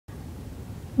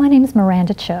My name is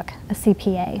Miranda Chook, a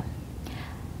CPA.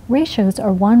 Ratios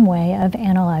are one way of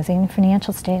analyzing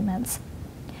financial statements.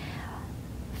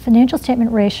 Financial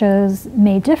statement ratios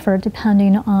may differ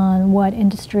depending on what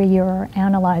industry you're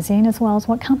analyzing as well as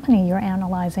what company you're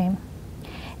analyzing.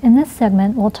 In this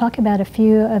segment, we'll talk about a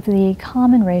few of the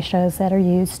common ratios that are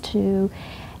used to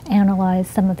analyze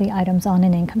some of the items on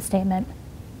an income statement.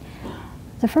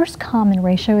 The first common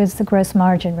ratio is the gross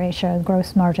margin ratio,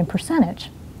 gross margin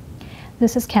percentage.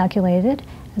 This is calculated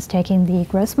as taking the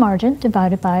gross margin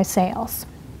divided by sales.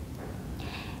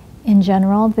 In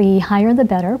general, the higher the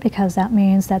better, because that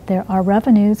means that there are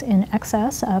revenues in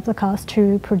excess of the cost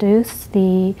to produce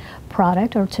the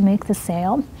product or to make the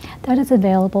sale that is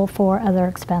available for other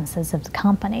expenses of the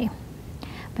company.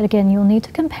 But again, you'll need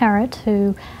to compare it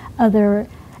to other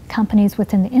companies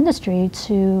within the industry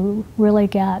to really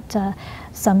get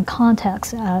some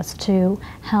context as to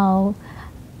how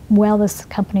well this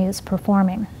company is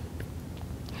performing.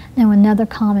 Now, another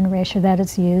common ratio that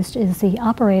is used is the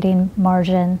operating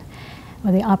margin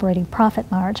or the operating profit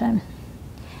margin.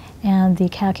 And the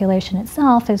calculation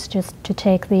itself is just to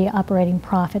take the operating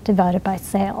profit divided by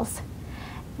sales.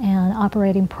 And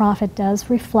operating profit does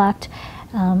reflect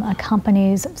a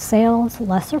company's sales,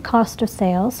 lesser cost of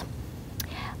sales,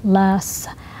 less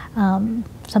some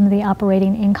of the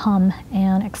operating income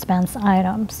and expense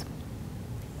items.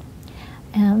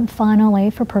 And finally,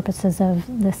 for purposes of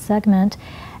this segment,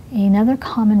 another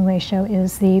common ratio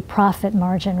is the profit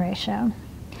margin ratio.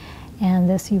 And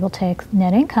this you will take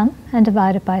net income and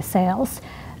divide it by sales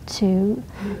to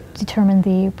determine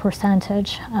the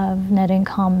percentage of net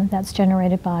income that's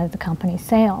generated by the company's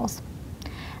sales.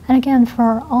 And again,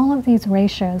 for all of these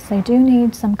ratios, they do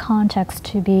need some context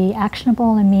to be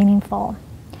actionable and meaningful.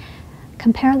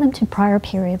 Compare them to prior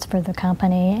periods for the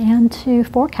company and to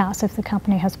forecasts if the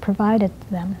company has provided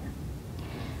them.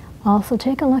 Also,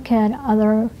 take a look at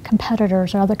other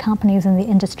competitors or other companies in the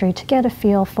industry to get a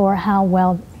feel for how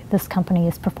well this company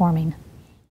is performing.